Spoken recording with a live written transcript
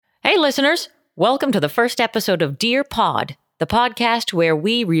listeners. Welcome to the first episode of Dear Pod, the podcast where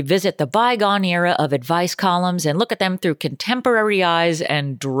we revisit the bygone era of advice columns and look at them through contemporary eyes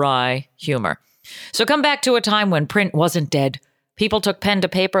and dry humor. So come back to a time when print wasn't dead. People took pen to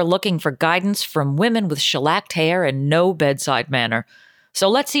paper looking for guidance from women with shellacked hair and no bedside manner. So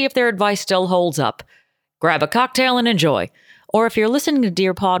let's see if their advice still holds up. Grab a cocktail and enjoy. Or if you're listening to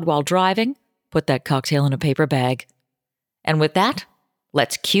Dear Pod while driving, put that cocktail in a paper bag. And with that,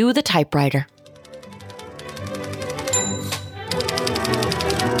 let's cue the typewriter.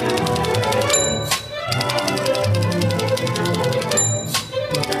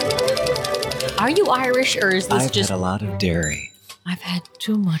 Are you Irish or is this I've had a lot of dairy. I've had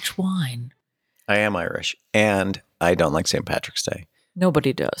too much wine. I am Irish, and I don't like St. Patrick's Day.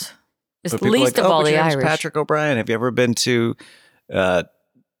 Nobody does. It's But the people are least like, of oh, all but the your name's Irish. Patrick O'Brien. Have you ever been to Pat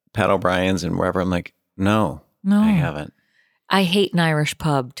O'Brien's and wherever? I'm like, no, I haven't. I hate an Irish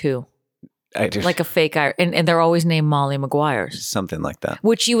pub too. I just Like a fake Irish. And they're always named Molly Maguire's. something like that.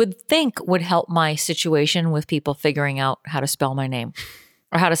 Which you would think would help my situation with people figuring out how to spell my name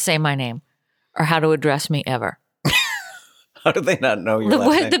or how to say my name or how to address me ever. How do they not know your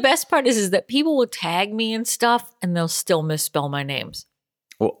last name? The best part is that people will tag me and stuff and they'll still misspell my names.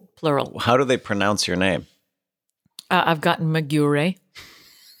 Well, Plural. how do they pronounce your name? I've gotten Maguire,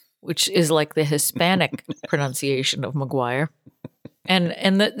 which is like the Hispanic pronunciation of Maguire.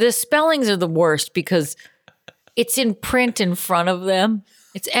 And the spellings are the worst because it's in print in front of them.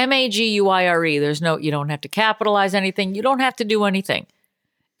 It's Maguire. You don't have to capitalize anything. You don't have to do anything.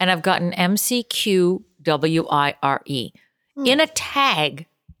 And I've gotten MCQWIRE in a tag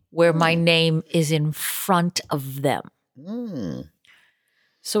where my name is in front of them.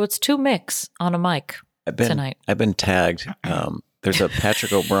 So it's two mix on a mic tonight. I've been tagged. There's a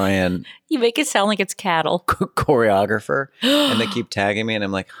Patrick O'Brien You make it sound like it's cattle. choreographer, and they keep tagging me, and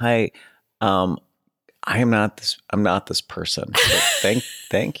I'm like, "Hi, I'm not this person." So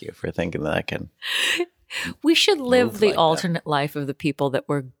thank you for thinking that I can. We should live Move the like that. alternate life of the people that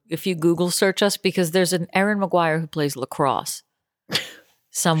were, if you Google search us, because there's an Erin Maguire who plays lacrosse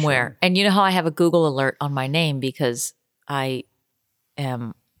somewhere. Sure. And you know how I have a Google alert on my name because I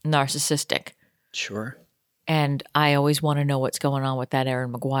am narcissistic. Sure. And I always want to know what's going on with that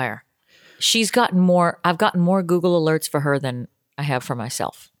Erin Maguire. I've gotten more Google alerts for her than I have for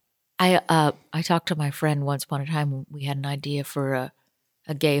myself. I talked to my friend once upon a time when we had an idea for a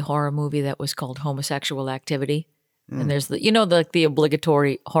gay horror movie that was called Homosexual Activity. And there's the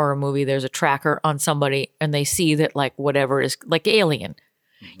obligatory horror movie, there's a tracker on somebody and they see that like whatever is like Alien.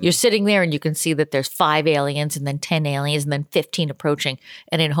 You're sitting there and you can see that there's 5 aliens and then 10 aliens and then 15 approaching.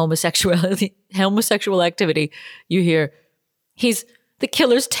 And in homosexual activity, you hear, the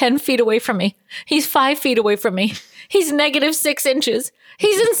killer's 10 feet away from me. He's 5 feet away from me. He's -6 inches.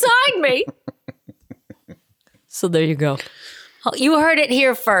 He's inside me. So there you go. You heard it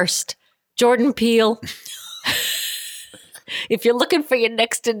here first. Jordan Peele. If you're looking for your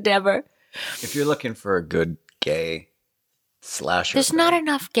next endeavor. If you're looking for a good gay slasher, There's not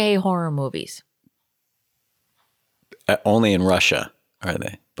enough gay horror movies. only in Russia are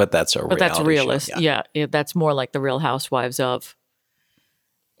they? But that's a But that's reality realist. show, Yeah, that's more like the Real Housewives of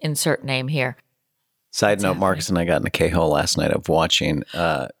insert name here. Side note: Marcus and I got in a K-hole last night of watching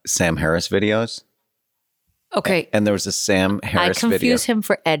Sam Harris videos. Okay. And there was a Sam Harris I confuse video. him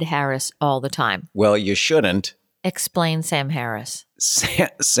for Ed Harris all the time. Well, you shouldn't. Explain Sam Harris.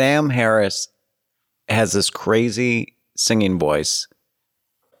 Sam Harris has this crazy singing voice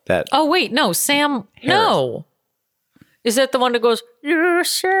that Oh, wait. No, Sam. No. Is that the one that goes, you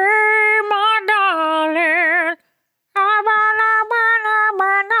say, my darling.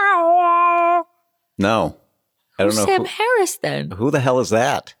 no, I don't know Sam Harris then? who the hell is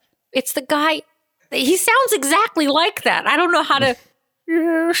that. It's the guy. He sounds exactly like that. I don't know how to.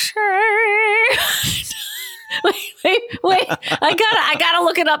 You say. wait. I gotta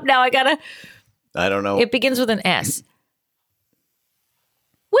look it up now. I don't know. It begins with an S.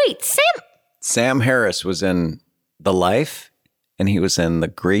 Wait, Sam Harris was in The Life, and he was in the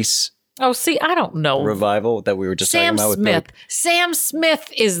Grease Oh, see, I don't know. revival that we were just Sam talking about. Smith. With Sam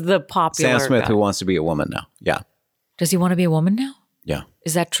Smith is the popular Sam Smith, guy. who wants to be a woman now. Yeah, Does he want to be a woman now? yeah,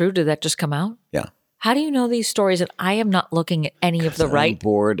 Is that true? Did that just come out? yeah. How do you know these stories? And I am not looking at any of the I'm right.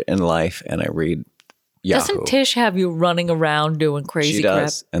 bored in life, and I read Yahoo. Doesn't Tish have you running around doing crazy She crap?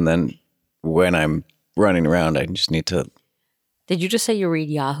 does, and then when I'm running around, I just need to. Did you just say you read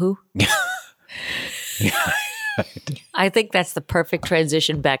Yahoo? I think that's the perfect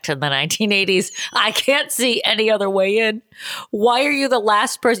transition back to the 1980s. I can't see any other way in. Why are you the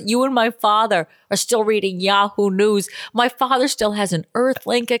last person? You and my father are still reading Yahoo News. My father still has an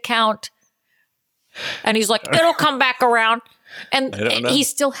Earthlink account. And he's like, it'll come back around. And he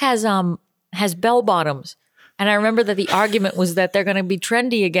still has bell bottoms. And I remember that the argument was that they're going to be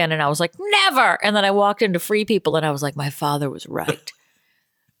trendy again. And I was like, never. And then I walked into Free People and I was like, my father was right.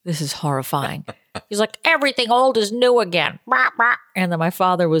 This is horrifying. He's like, everything old is new again. And then my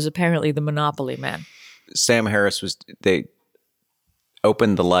father was apparently the Monopoly man. Sam Harris they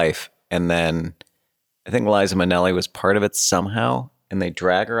opened the Life, and then I think Liza Minnelli was part of it somehow, and they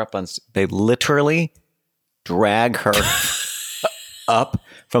drag her up they literally drag her up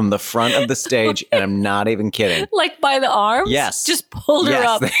from the front of the stage, and I'm not even kidding. Like by the arms? Yes. Just pulled her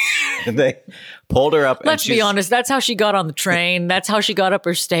up. They pulled her up. Let's be honest. That's how she got on the train. That's how she got up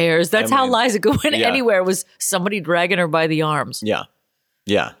her stairs. That's how Liza went anywhere, was somebody dragging her by the arms. Yeah.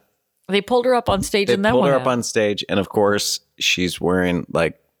 Yeah. They pulled her up on stage and then pulled her up on stage. And of course, she's wearing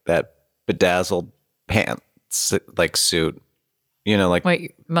like that bedazzled pants, like suit. You know, like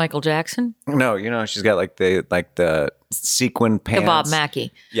wait, Michael Jackson? No, she's got like the sequin pants. The Bob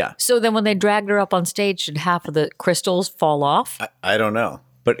Mackie. Yeah. So then when they dragged her up on stage, did half of the crystals fall off? I don't know.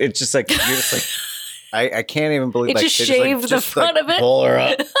 But it's just like, you're just like, I can't even believe it just shaved the front of it. Pull her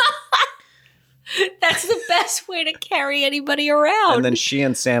up. That's the best way to carry anybody around. And then she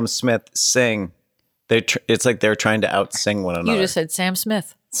and Sam Smith sing. It's like they're trying to out-sing one another. You just said Sam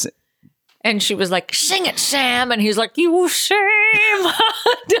Smith. And she was like, sing it, Sam. And he's like, you sing,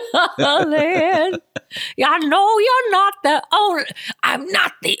 darling. I know you're not the only. I'm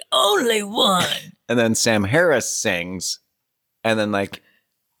not the only one. And then Sam Harris sings. And then like,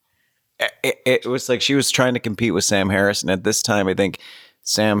 it was like she was trying to compete with Sam Harris. And at this time, I think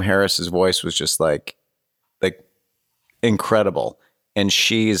Sam Harris's voice was just like incredible. And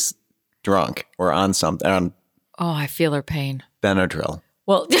she's drunk or on something. Oh, I feel her pain. Benadryl.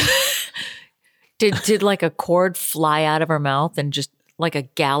 Well, did like a cord fly out of her mouth and just like a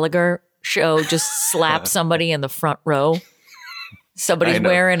Gallagher show just slap somebody in the front row? Somebody's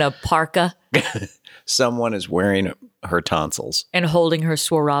wearing a parka. Someone is wearing her tonsils. And holding her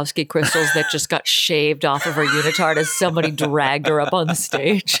Swarovski crystals that just got shaved off of her unitard as somebody dragged her up on the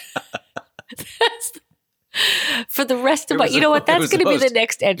stage. For the rest of my, you know what? That's going to be the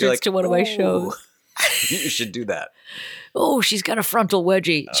next entrance to one of my shows. You should do that. Oh, she's got a frontal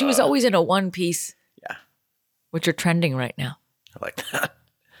wedgie. She was always in a one piece. Yeah. Which are trending right now. I like that.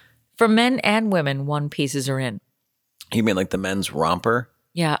 For men and women, one pieces are in. You mean like the men's romper?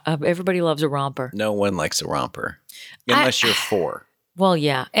 Yeah, everybody loves a romper. No one likes a romper. Unless you're 4. Well,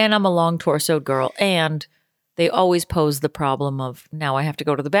 yeah. And I'm a long torsoed girl. And they always pose the problem of, now I have to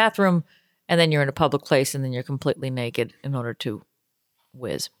go to the bathroom, and then you're in a public place, and then you're completely naked in order to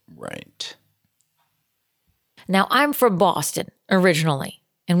whiz. Right. Now, I'm from Boston originally.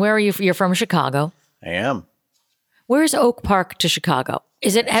 And where are you? You're from Chicago. I am. Where's Oak Park to Chicago?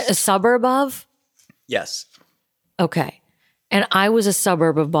 Is it a suburb of? Yes. Okay. And I was a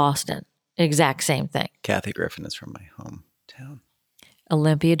suburb of Boston. Exact same thing. Kathy Griffin is from my hometown.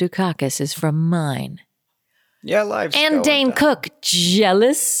 Olympia Dukakis is from mine. Yeah, live. And Dane Cook.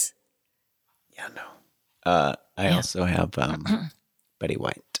 Jealous? Yeah, no. I also have Betty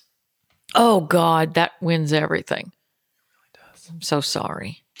White. Oh, God, that wins everything. It really does. I'm so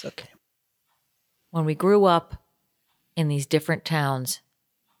sorry. It's okay. When we grew up in these different towns,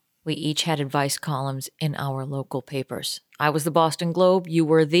 we each had advice columns in our local papers. I was the Boston Globe. You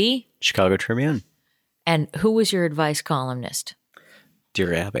were the? Chicago Tribune. And who was your advice columnist?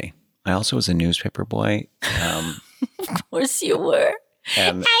 Dear Abby. I also was a newspaper boy. Of course you were.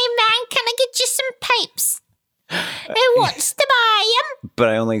 And, hey, man, can I get you some pipes? Who wants to buy them? But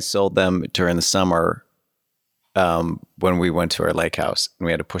I only sold them during the summer when we went to our lake house and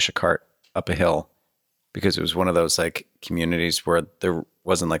we had to push a cart up a hill because it was one of those like communities where there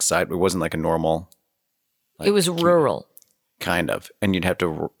wasn't like it wasn't like a normal. Like, it was rural. Kind of. And you'd have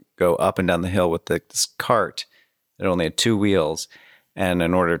to go up and down the hill with this cart that only had 2 wheels. And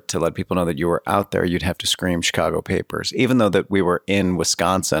in order to let people know that you were out there, you'd have to scream Chicago papers. Even though that we were in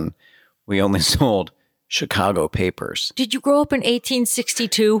Wisconsin, we only sold Chicago papers. Did you grow up in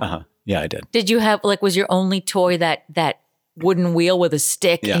 1862? Uh-huh. Yeah, I did. Did you have, like, was your only toy that wooden wheel with a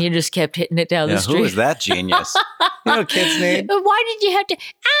stick and you just kept hitting it down the street? Who was that genius? You know what kids need? Why did you have to,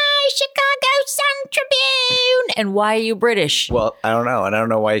 Chicago Sun Tribune? And why are you British? Well, I don't know. And I don't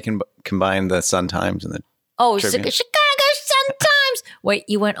know why you can combine the Sun Times and the Tribune. Chicago Sun Times. Wait,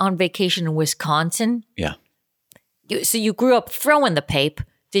 you went on vacation in Wisconsin? Yeah. So you grew up throwing the pape.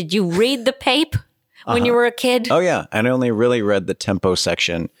 Did you read the pape? when you were a kid? Oh, yeah. And I only really read the Tempo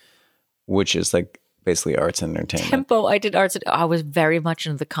section, which is like basically arts and entertainment. Tempo, I did arts. I was very much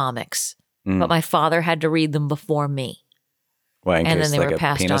into the comics, but my father had to read them before me. Why, in And case then they like were a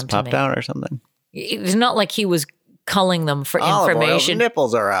passed penis on to popped me. out or something? It's not like he was culling them for Olive oil's information.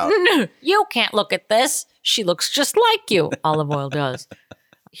 nipples are out. You can't look at this. She looks just like you. Olive oil does.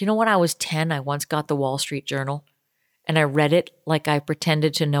 You know, when I was 10, I once got the Wall Street Journal and I read it like I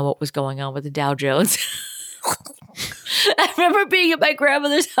pretended to know what was going on with the Dow Jones. I remember being at my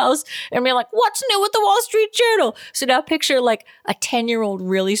grandmother's house and being like, what's new with the Wall Street Journal? So now picture like a 10-year-old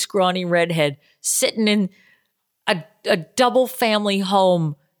really scrawny redhead sitting in a double family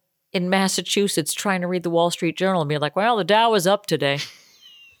home in Massachusetts trying to read the Wall Street Journal and be like, well, the Dow is up today.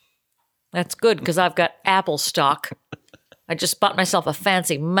 That's good because I've got Apple stock. I just bought myself a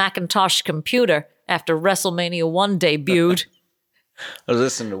fancy Macintosh computer after WrestleMania 1 debuted. I was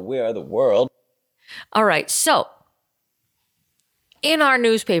listening to We Are the World. All right, so in our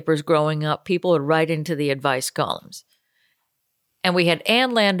newspapers growing up, people would write into the advice columns. And we had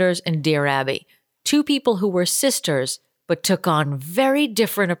Ann Landers and Dear Abby, two people who were sisters but took on very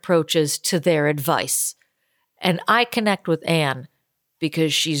different approaches to their advice. And I connect with Ann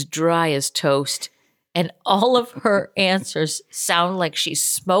because she's dry as toast, and all of her answers sound like she's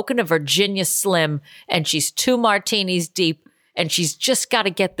smoking a Virginia Slim and she's 2 martinis deep and she's just got to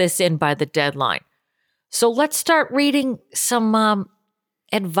get this in by the deadline. So let's start reading some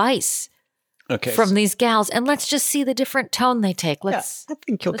advice from these gals, and let's just see the different tone they take. I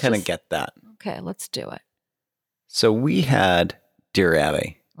think you'll kind of get that. Okay, let's do it. So we had Dear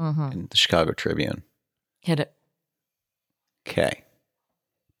Abby in the Chicago Tribune. Hit it. Okay.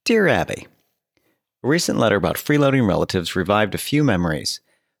 Dear Abby, a recent letter about freeloading relatives revived a few memories.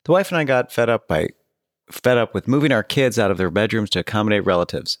 The wife and I got fed up with moving our kids out of their bedrooms to accommodate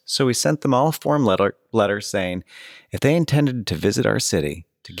relatives, so we sent them all a form letter saying if they intended to visit our city,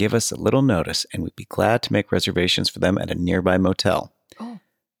 to give us a little notice, and we'd be glad to make reservations for them at a nearby motel. Oh.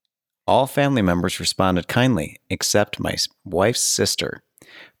 All family members responded kindly, except my wife's sister.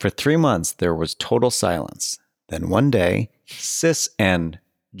 For 3 months, there was total silence. Then one day, Sis and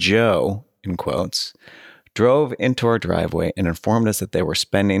Joe, in quotes, drove into our driveway and informed us that they were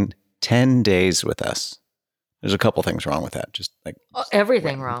spending 10 days with us. There's a couple things wrong with that. Just like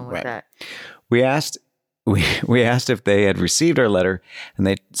everything wrong with that. We asked if they had received our letter, and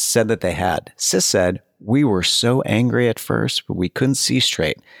they said that they had. Sis said, we were so angry at first, but we couldn't see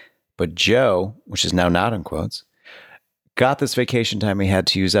straight. But Joe, which is now not in quotes, got this vacation time we had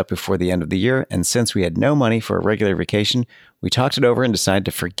to use up before the end of the year, and since we had no money for a regular vacation, we talked it over and decided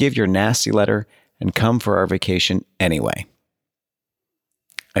to forgive your nasty letter and come for our vacation anyway.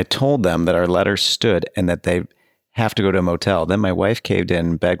 I told them that our letter stood and that they have to go to a motel. Then my wife caved in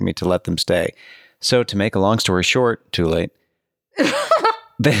and begged me to let them stay. So to make a long story short, too late,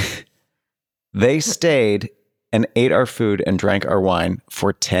 they stayed and ate our food and drank our wine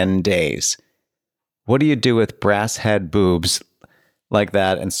for 10 days. What do you do with brass head boobs like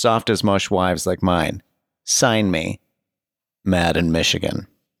that and soft as mush wives like mine? Sign me, Mad in Michigan.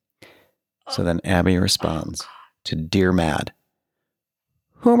 So then Abby responds to Dear Mad.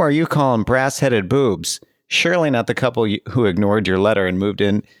 Whom are you calling brass-headed boobs? Surely not the couple who ignored your letter and moved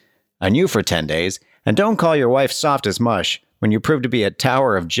in on you for 10 days. And don't call your wife soft as mush. When you proved to be a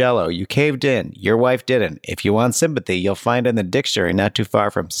tower of jello, you caved in. Your wife didn't. If you want sympathy, you'll find it in the dictionary not too far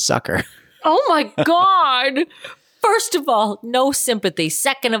from sucker. Oh my God. First of all, no sympathy.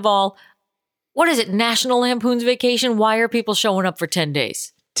 Second of all, what is it? National Lampoon's Vacation? Why are people showing up for 10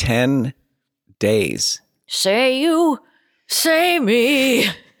 days? 10 days. Say you, say me.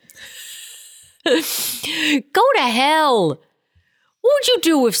 Go to hell. What would you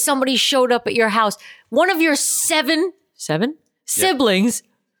do if somebody showed up at your house? One of your seven siblings,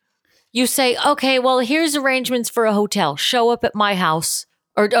 you say, okay, well, here's arrangements for a hotel. Show up at my house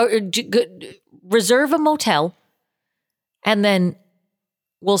or reserve a motel, and then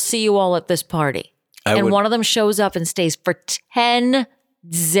we'll see you all at this party. One of them shows up and stays for 10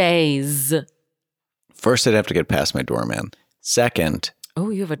 days. First, I'd have to get past my doorman. Second.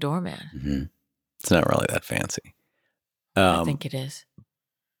 Oh, you have a doorman. Mm-hmm. It's not really that fancy. I think it is.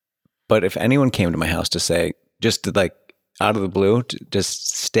 But if anyone came to my house to say, just to like out of the blue, to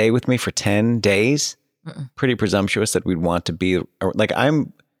just stay with me for 10 days, pretty presumptuous that we'd want to be like, I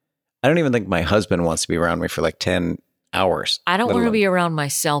don't even think my husband wants to be around me for like 10 hours. I don't want to be around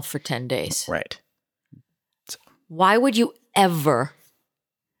myself for 10 days. Right. Why would you ever?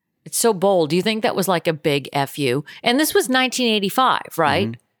 It's so bold. Do you think that was like a big FU? And this was 1985, right?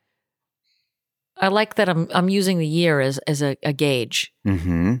 Mm-hmm. I like that I'm using the year as a gauge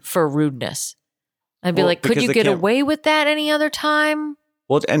for rudeness. I'd be Well, like, could because you they get can't- away with that any other time?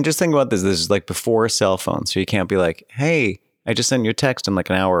 Well, and just think about this. This is like before cell phones. So you can't be like, hey, I just sent you a text. I'm like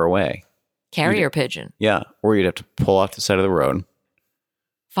an hour away. Carrier pigeon. Yeah. Or you'd have to pull off the side of the road.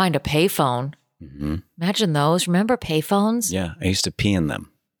 Find a payphone. Mm-hmm. Imagine those. Remember payphones? Yeah. I used to pee in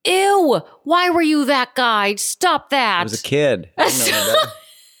them. Ew. Why were you that guy? Stop that. I was a kid. I didn't know any better.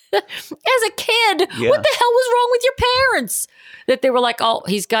 As a kid, Yeah. what the hell was wrong with your parents? That they were like, oh,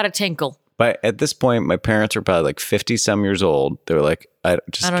 he's got a tinkle. But at this point, my parents were probably like 50 some years old. They were like, I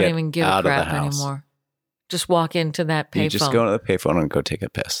I don't even give a out of the crap house. anymore. Just walk into that payphone. You just go to the payphone and go take a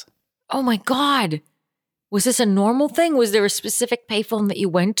piss. Oh my God. Was this a normal thing? Was there a specific payphone that you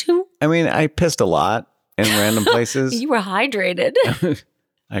went to? I mean, I pissed a lot in random places. You were hydrated.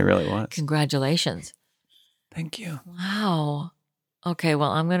 I really was. Congratulations. Thank you. Wow. Okay,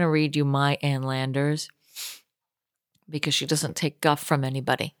 well, I'm going to read you my Ann Landers because she doesn't take guff from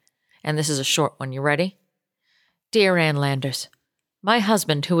anybody. And this is a short one. You ready? Dear Ann Landers, my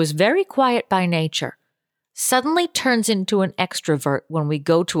husband, who is very quiet by nature, suddenly turns into an extrovert when we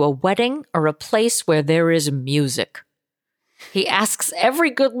go to a wedding or a place where there is music. He asks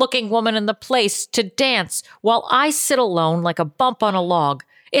every good-looking woman in the place to dance while I sit alone like a bump on a log.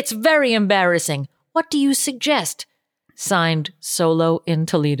 It's very embarrassing. What do you suggest? Signed, Solo in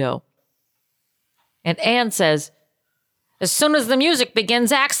Toledo. And Anne says, as soon as the music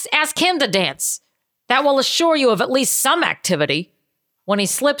begins, ask him to dance. That will assure you of at least some activity. When he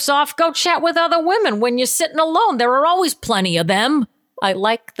slips off, go chat with other women. When you're sitting alone, there are always plenty of them. I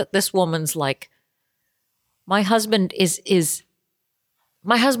like that this woman's like, my husband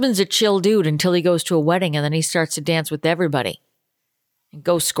my husband's a chill dude until he goes to a wedding and then he starts to dance with everybody and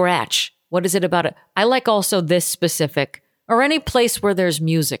go scratch. What is it about it? I like also this specific, or any place where there's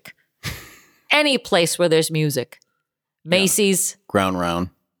music. Any place where there's music. Macy's. Ground round.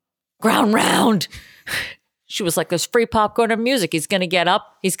 Ground round. She was like, there's free popcorn and music. He's going to get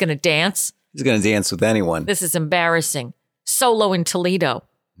up. He's going to dance. He's going to dance with anyone. This is embarrassing. Solo in Toledo.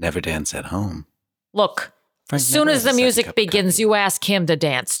 Never dance at home. Look, Frank as soon never as has the a second music cup of begins, coffee. you ask him to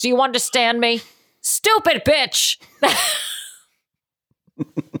dance. Do you understand me? Stupid bitch.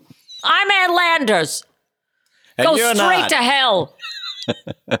 I'm Ann Landers. And Go you're straight not. to hell.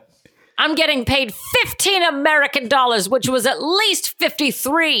 I'm getting paid $15 American, which was at least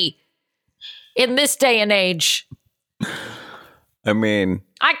 53 in this day and age. I mean,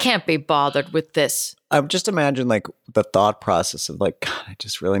 I can't be bothered with this. I'm just imagine like the thought process of like, God, I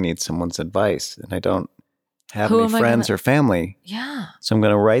just really need someone's advice, and I don't have Who any am I friends gonna- or family. Yeah. So I'm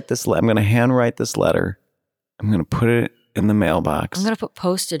going to write this. I'm going to handwrite this letter. I'm going to put it in the mailbox, I'm going to put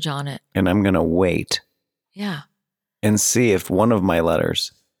postage on it. and I'm going to wait Yeah. and see if one of my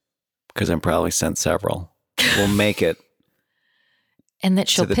letters, because I'm probably sent several, will make it And that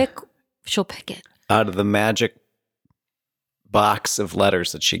she'll the- pick it. out of the magic box of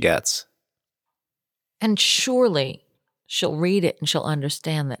letters that she gets. And surely she'll read it and she'll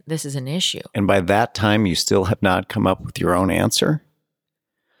understand that this is an issue. And by that time, you still have not come up with your own answer?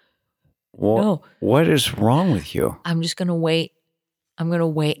 No. What is wrong with you? I'm just going to wait. I'm going to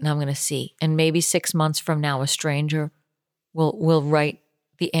wait and I'm going to see. And maybe 6 months from now, a stranger will write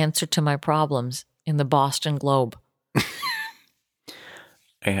the answer to my problems in the Boston Globe.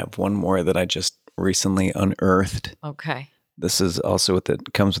 I have one more that I just recently unearthed. Okay. This is also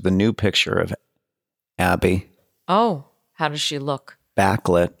comes with a new picture of Abby, Oh, how does she look?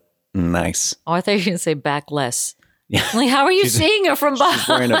 backlit, nice. Oh, I thought you were going to say backless. Yeah. Like, how are you seeing her from behind? She's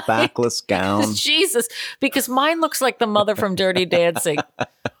wearing a backless gown. Jesus, because mine looks like the mother from Dirty Dancing.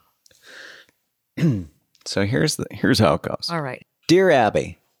 So here's how it goes. All right. Dear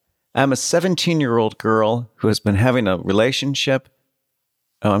Abby, I'm a 17-year-old girl who has been having a love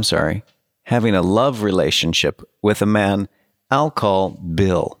relationship with a man I'll call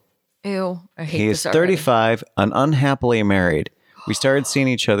Bill. Ew, I hate He this is already. 35 and unhappily married. We started seeing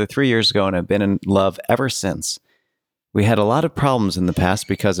each other 3 years ago and have been in love ever since. We had a lot of problems in the past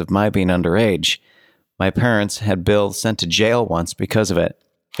because of my being underage. My parents had Bill sent to jail once because of it,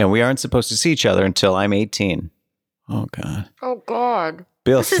 and we aren't supposed to see each other until I'm 18. Oh, God. Oh, God.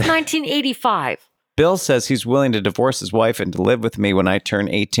 Bill, This is 1985. Bill says he's willing to divorce his wife and to live with me when I turn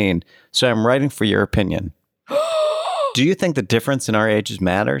 18, so I'm writing for your opinion. Do you think the difference in our ages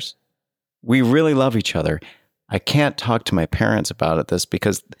matters? We really love each other. I can't talk to my parents about this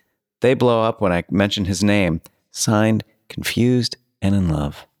because they blow up when I mention his name. Signed, confused, and in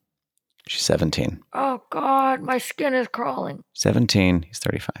love. She's 17. Oh, God, my skin is crawling. 17, he's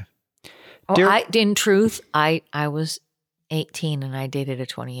 35. Oh, Dear- in truth, I was 18 and I dated a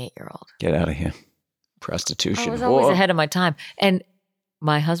 28-year-old. Get out of here. I Prostitution. was always Whoa. ahead of my time. And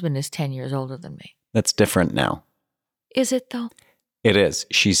my husband is 10 years older than me. That's different now. Is it though? It is.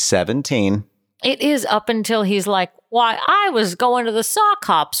 She's 17. It is up until he's like, why, I was going to the sock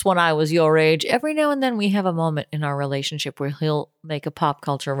hops when I was your age. Every now and then we have a moment in our relationship where he'll make a pop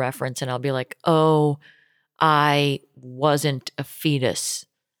culture reference and I'll be like, oh, I wasn't a fetus.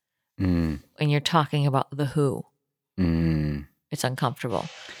 And you're talking about The Who. It's uncomfortable.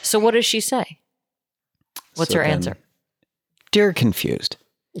 So what does she say? What's her answer? Dear Confused.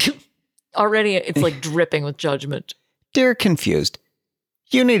 Already it's like dripping with judgment. Dear Confused.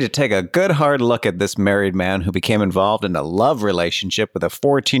 You need to take a good hard look at this married man who became involved in a love relationship with a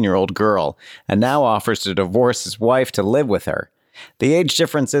 14-year-old girl and now offers to divorce his wife to live with her. The age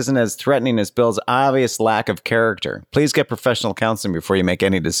difference isn't as threatening as Bill's obvious lack of character. Please get professional counseling before you make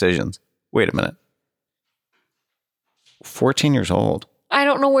any decisions. Wait a minute. 14 years old. I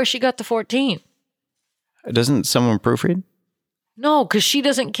don't know where she got the 14. Doesn't someone proofread? No, because she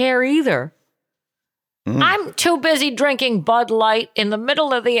doesn't care either. I'm too busy drinking Bud Light in the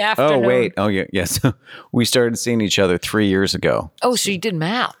middle of the afternoon. Oh, wait. Oh, yeah. Yes. We started seeing each other 3 years ago. Oh, so you did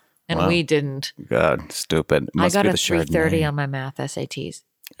math, and we didn't. God, stupid. I got a 330 on my math SATs.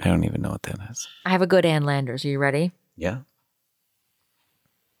 I don't even know what that is. I have a good Ann Landers. Are you ready? Yeah.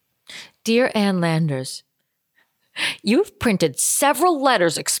 Dear Ann Landers, you've printed several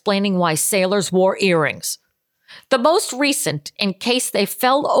letters explaining why sailors wore earrings. The most recent, in case they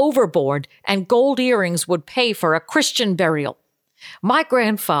fell overboard and gold earrings would pay for a Christian burial. My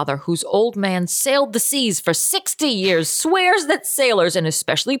grandfather, whose old man sailed the seas for 60 years, swears that sailors, and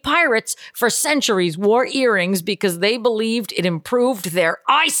especially pirates, for centuries wore earrings because they believed it improved their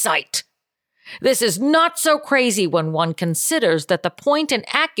eyesight. This is not so crazy when one considers that the point in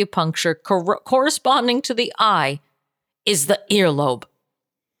acupuncture corresponding to the eye is the earlobe.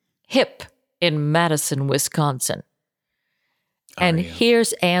 Hip in Madison, Wisconsin. And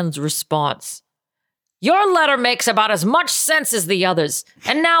here's Anne's response. Your letter makes about as much sense as the others.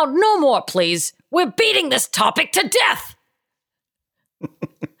 And now, no more, please. We're beating this topic to death.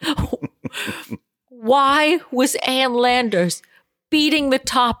 Why was Ann Landers beating the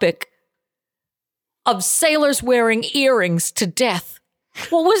topic of sailors wearing earrings to death?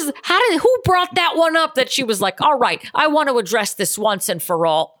 Who brought that one up that she was like, all right, I want to address this once and for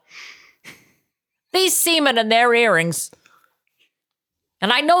all. These seamen and their earrings.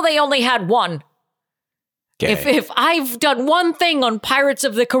 And I know they only had one. Okay. If I've done one thing on Pirates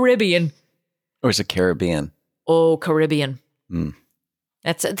of the Caribbean. Or is it Caribbean? Oh, Caribbean.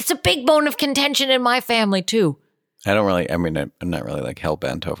 That's a big bone of contention in my family, too. I'm not really like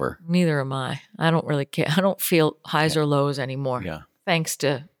hell-bent over. Neither am I. I don't really care. I don't feel highs or lows anymore. Yeah. Thanks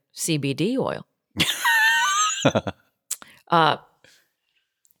to CBD oil.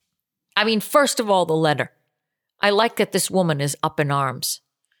 First of all, the letter. I like that this woman is up in arms.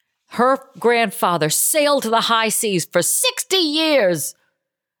 Her grandfather sailed to the high seas for 60 years.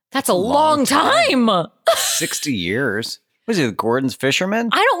 That's a long time. 60 years? Was he the Gordon's fisherman?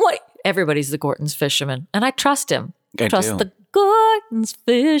 Everybody's the Gordon's fisherman, and I trust him. I trust do. the Gordon's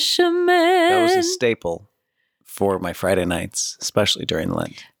fisherman. That was a staple for my Friday nights, especially during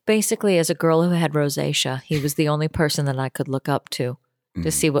Lent. Basically, as a girl who had rosacea, he was the only person that I could look up to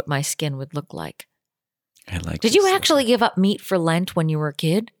see what my skin would look like. Did you actually give up meat for Lent when you were a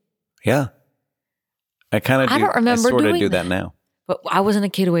kid? Yeah. I don't remember I sort of do that now. But I wasn't a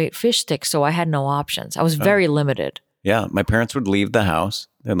kid who ate fish sticks, so I had no options. I was very limited. Yeah. My parents would leave the house.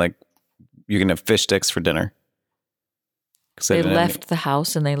 They're like, you can have fish sticks for dinner. They left the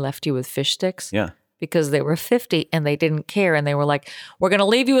house and they left you with fish sticks? Yeah. Because they were 50 and they didn't care. And they were like, we're going to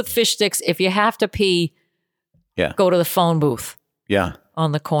leave you with fish sticks. If you have to pee, go to the phone booth. Yeah.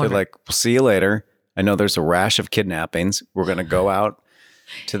 On the corner. They're like, we'll see you later. I know there's a rash of kidnappings. We're going to go out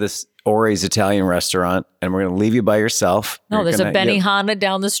to this Ori's Italian restaurant and we're going to leave you by yourself. No, there's a Benihana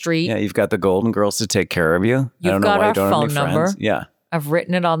down the street. Yeah, you've got the Golden Girls to take care of you. You've got our phone number. Friends. Yeah. I've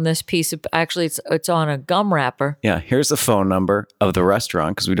written it on this piece of, actually it's on a gum wrapper. Yeah, here's the phone number of the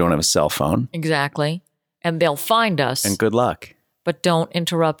restaurant because we don't have a cell phone. Exactly. And they'll find us. And good luck. But don't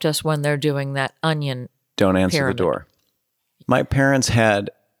interrupt us when they're doing that onion Don't answer pyramid. the door. My parents had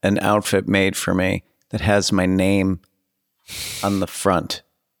an outfit made for me that has my name on the front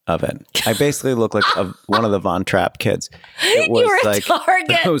of it. I basically look like one of the Von Trapp kids. It was You're like a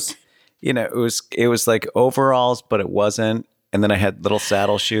target. It was like overalls, but it wasn't. And then I had little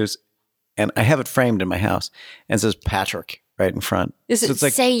saddle shoes, and I have it framed in my house, and it says Patrick right in front. Does it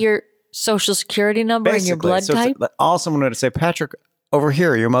say your social security number and your blood type? All someone would say, Patrick, over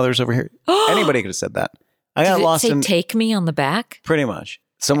here. Your mother's over here. Anybody could have said that. I got lost in. Take me on the back? Pretty much.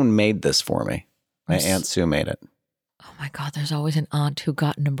 Someone made this for me. My Aunt Sue made it. Oh my God, there's always an aunt who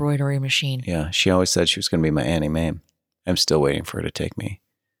got an embroidery machine. Yeah, she always said she was going to be my Annie Mame. I'm still waiting for her to take me.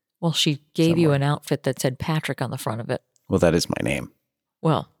 Well, she gave you an outfit that said Patrick on the front of it. Well, that is my name.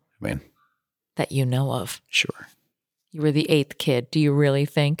 Well, I mean, that you know of. Sure. You were the 8th kid. Do you really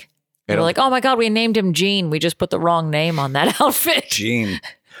think? They were like, oh my God, we named him Gene. We just put the wrong name on that outfit. Gene.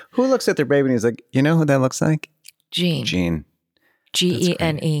 Who looks at their baby and he's like, you know who that looks like? Gene. Gene.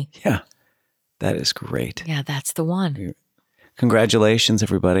 Gene. Yeah. That is great. Yeah, that's the one. Congratulations,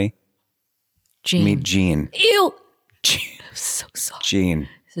 everybody. Gene. Meet Gene. Ew. Gene. I'm so sorry. Gene.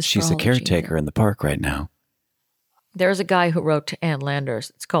 She's a caretaker in the park right now. There's a guy who wrote to Ann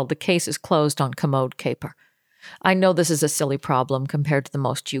Landers. It's called The Case is Closed on Commode Caper. I know this is a silly problem compared to the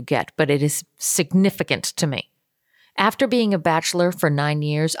most you get, but it is significant to me. After being a bachelor for 9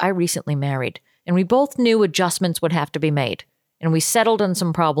 years, I recently married, and we both knew adjustments would have to be made, and we settled on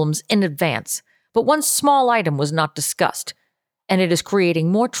some problems in advance. But one small item was not discussed, and it is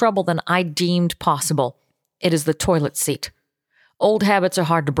creating more trouble than I deemed possible. It is the toilet seat. Old habits are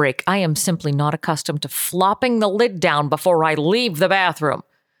hard to break. I am simply not accustomed to flopping the lid down before I leave the bathroom.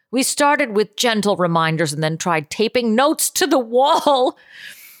 We started with gentle reminders and then tried taping notes to the wall.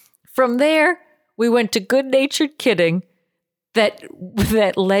 From there, we went to good-natured kidding that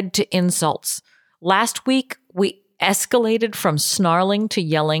led to insults. Last week, we escalated from snarling to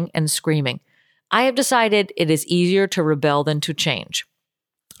yelling and screaming. I have decided it is easier to rebel than to change.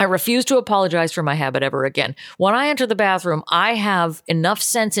 I refuse to apologize for my habit ever again. When I enter the bathroom, I have enough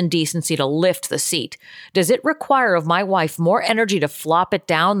sense and decency to lift the seat. Does it require of my wife more energy to flop it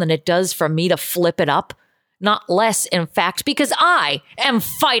down than it does for me to flip it up? Not less, in fact, because I am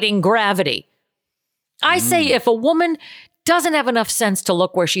fighting gravity. I say if a woman doesn't have enough sense to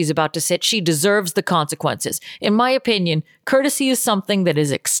look where she's about to sit, she deserves the consequences. In my opinion, courtesy is something that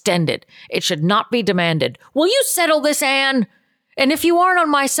is extended. It should not be demanded. Will you settle this, Anne? And if you aren't on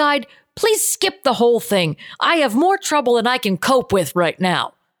my side, please skip the whole thing. I have more trouble than I can cope with right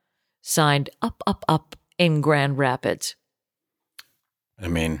now. Signed, Up in Grand Rapids. I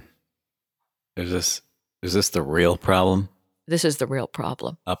mean, is this the real problem? This is the real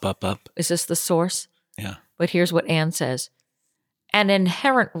problem. Up. Is this the source? Yeah. But here's what Anne says. An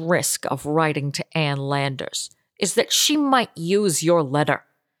inherent risk of writing to Ann Landers is that she might use your letter,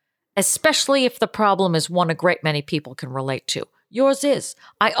 especially if the problem is one a great many people can relate to. Yours is.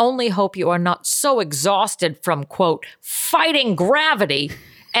 I only hope you are not so exhausted from, quote, fighting gravity,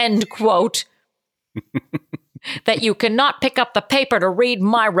 end quote, that you cannot pick up the paper to read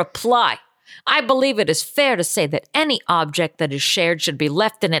my reply. I believe it is fair to say that any object that is shared should be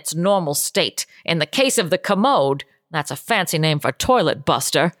left in its normal state. In the case of the commode, that's a fancy name for toilet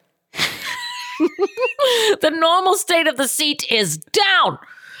buster, the normal state of the seat is down.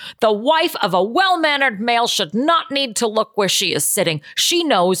 The wife of a well-mannered male should not need to look where she is sitting. She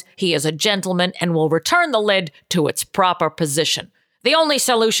knows he is a gentleman and will return the lid to its proper position. The only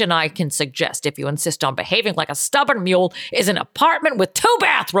solution I can suggest, if you insist on behaving like a stubborn mule, is an apartment with 2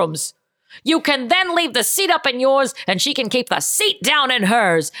 bathrooms. You can then leave the seat up in yours, and she can keep the seat down in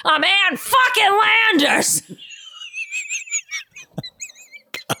hers. I'm Ann fucking Landers!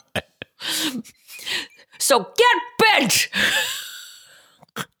 So get bent!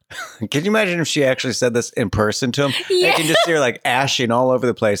 Can you imagine if she actually said this in person to him? Yeah. I can just see her like ashing all over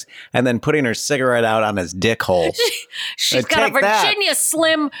the place and then putting her cigarette out on his dick hole. She's got a Virginia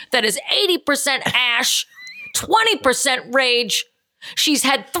Slim that is 80% ash, 20% rage. She's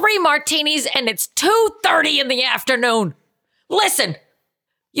had 3 martinis and it's 2:30 in the afternoon. Listen,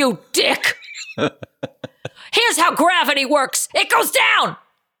 you dick. Here's how gravity works. It goes down.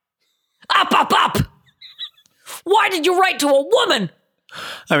 Up. Why did you write to a woman?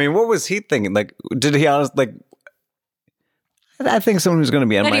 I mean, what was he thinking? Like, did he honestly, like, I think someone who's going to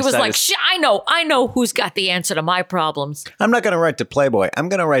be on my side. And he was like, I know who's got the answer to my problems. I'm not going to write to Playboy. I'm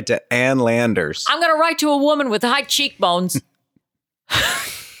going to write to Ann Landers. I'm going to write to a woman with high cheekbones.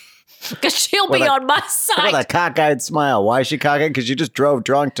 Because she'll be on my side. With a cockeyed smile. Why is she cockeyed? Because you just drove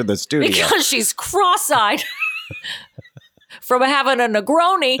drunk to the studio. Because she's cross-eyed from having a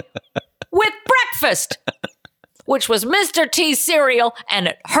Negroni with breakfast, which was Mr. T cereal, and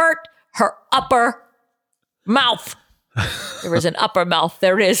it hurt her upper mouth. There is an upper mouth.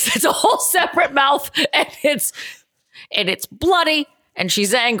 There is. It's a whole separate mouth, and it's bloody, and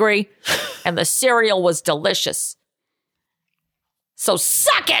she's angry, and the cereal was delicious. So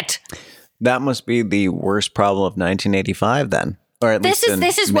suck it. That must be the worst problem of 1985 then. Or at least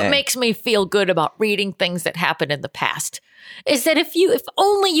this is what makes me feel good about reading things that happened in the past. Is that if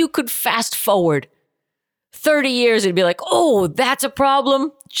only you could fast forward 30 years, it'd be like, oh, that's a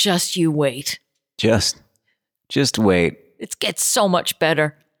problem. Just you wait. Just Just wait. It gets so much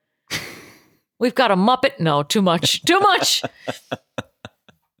better. We've got a Muppet. No, too much. Too much.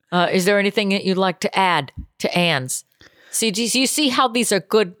 Is there anything that you'd like to add to Anne's? See, do you see how these are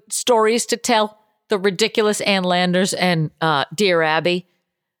good stories to tell? The ridiculous Ann Landers and Dear Abby.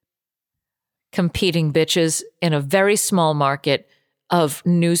 Competing bitches in a very small market of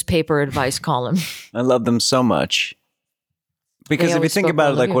newspaper advice column. I love them so much. Because if you think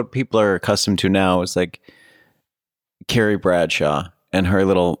about it, like what people are accustomed to now is like Carrie Bradshaw and her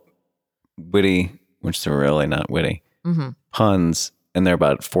little witty, which they're really not witty, puns, and they're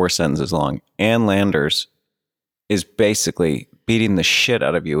about 4 sentences long. Ann Landers is basically beating the shit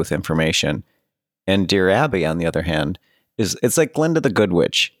out of you with information. And Dear Abby, on the other hand, it's like Glinda the Good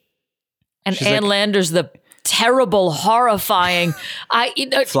Witch. And she's Ann Landers, the terrible, horrifying,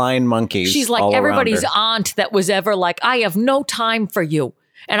 flying monkeys. She's like everybody's aunt that was ever like, I have no time for you.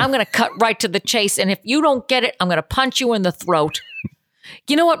 And I'm going to cut right to the chase. And if you don't get it, I'm going to punch you in the throat.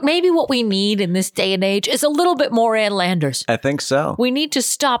 You know what? Maybe what we need in this day and age is a little bit more Ann Landers. I think so. We need to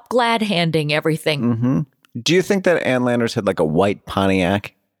stop glad-handing everything. Mm-hmm. Do you think that Ann Landers had like a white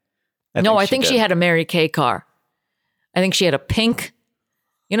Pontiac? I think she had a Mary Kay car. I think she had a pink.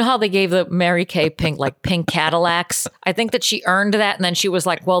 You know how they gave the Mary Kay pink Cadillacs? I think that she earned that. And then she was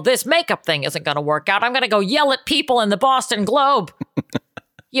like, well, this makeup thing isn't going to work out. I'm going to go yell at people in the Boston Globe.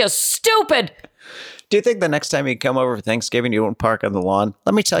 You stupid. Do you think the next time you come over for Thanksgiving, you won't park on the lawn?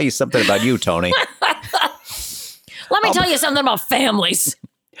 Let me tell you something about you, Tony. Let me tell you something about families.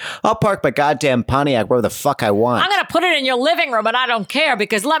 I'll park my goddamn Pontiac wherever the fuck I want. I'm going to put it in your living room and I don't care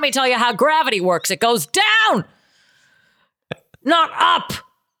because let me tell you how gravity works. It goes down, not up.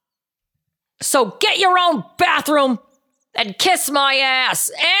 So get your own bathroom and kiss my ass.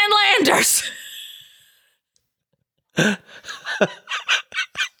 Ann Landers.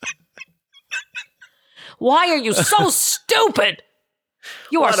 Why are you so stupid?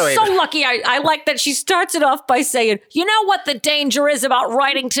 You are so lucky. I like that she starts it off by saying, you know what the danger is about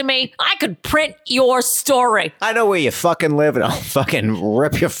writing to me? I could print your story. I know where you fucking live and I'll fucking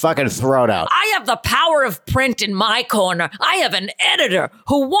rip your fucking throat out. I have the power of print in my corner. I have an editor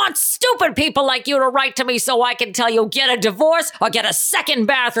who wants stupid people like you to write to me so I can tell you get a divorce or get a second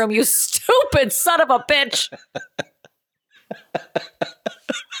bathroom, you stupid son of a bitch.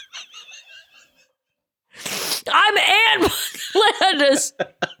 I'm Ann Landers,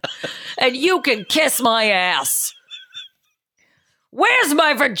 and you can kiss my ass. Where's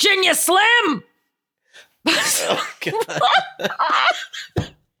my Virginia Slim? Oh, God.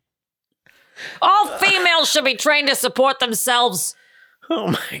 All females should be trained to support themselves. Oh,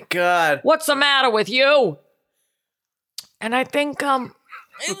 my God. What's the matter with you? And I think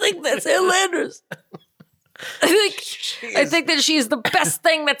that's Ann Landers. I think that she's the best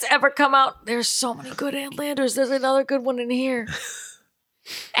thing that's ever come out. There's so many good Ann Landers. There's another good one in here.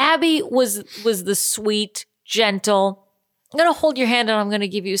 Abby was the sweet, gentle. I'm going to hold your hand and I'm going to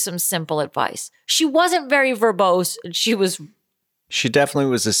give you some simple advice. She wasn't very verbose. She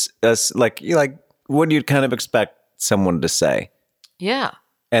definitely was like what you'd kind of expect someone to say. Yeah.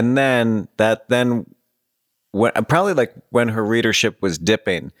 And then when her readership was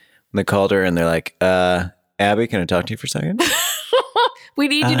dipping, they called her and they're like, Abby, can I talk to you for a second? We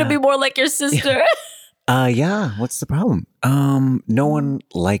need you to be more like your sister. Yeah. What's the problem? No one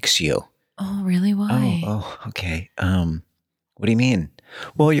likes you. Oh, really? Why? Oh, okay. What do you mean?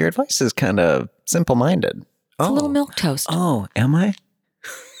 Well, your advice is kind of simple-minded. It's a little milquetoast. Oh, am I?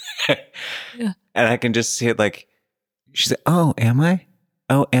 Yeah. And I can just see it like, she said, oh, am I?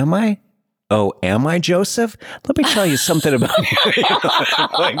 Oh, am I? Oh, am I, Joseph? Let me tell you something about you.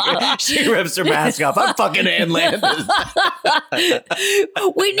 Like, she rips her mask off. I'm fucking Ann Landers.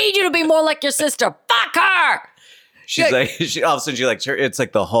 We need you to be more like your sister. Fuck her. She's like, all of a sudden, it's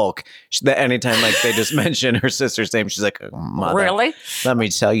like the Hulk. Anytime like they just mention her sister's name, she's like, oh, mother. Really? Let me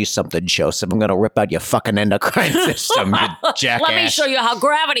tell you something, Joseph. I'm going to rip out your fucking endocrine system, you jackass. Let me show you how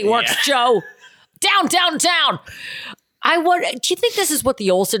gravity works, Joe. Down, down, down. Do you think this is what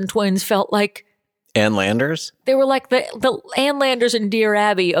the Olsen twins felt like? Ann Landers? They were like the Ann Landers and Dear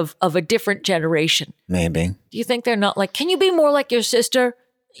Abby of a different generation. Maybe. Do you think they're not like, can you be more like your sister?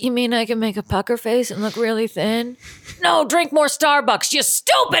 You mean I can make a pucker face and look really thin? No, drink more Starbucks, you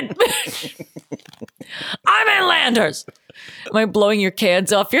stupid bitch. I'm Ann Landers. Am I blowing your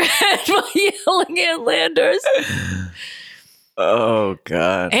cans off your head by yelling Ann Landers? Oh,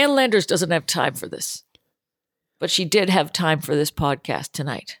 God. Ann Landers doesn't have time for this. But she did have time for this podcast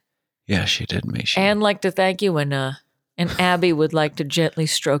tonight. Yeah, she did, Misha. Anne like to thank you, and Abby would like to gently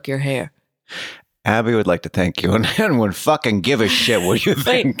stroke your hair. Abby would like to thank you and would fucking give a shit what you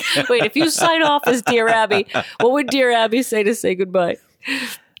think. Wait, if you sign off as Dear Abby, what would Dear Abby say to say goodbye?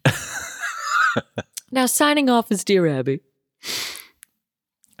 Now, signing off as Dear Abby.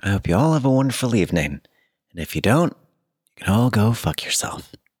 I hope you all have a wonderful evening. And if you don't, you can all go fuck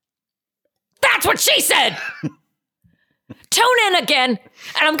yourself. That's what she said! Tune in again,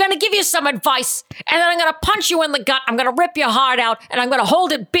 and I'm going to give you some advice, and then I'm going to punch you in the gut, I'm going to rip your heart out, and I'm going to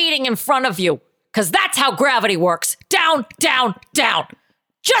hold it beating in front of you. Because that's how gravity works. Down, down, down.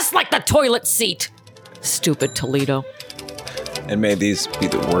 Just like the toilet seat. Stupid Toledo. And may these be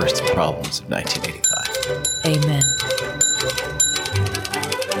the worst problems of 1985. Amen.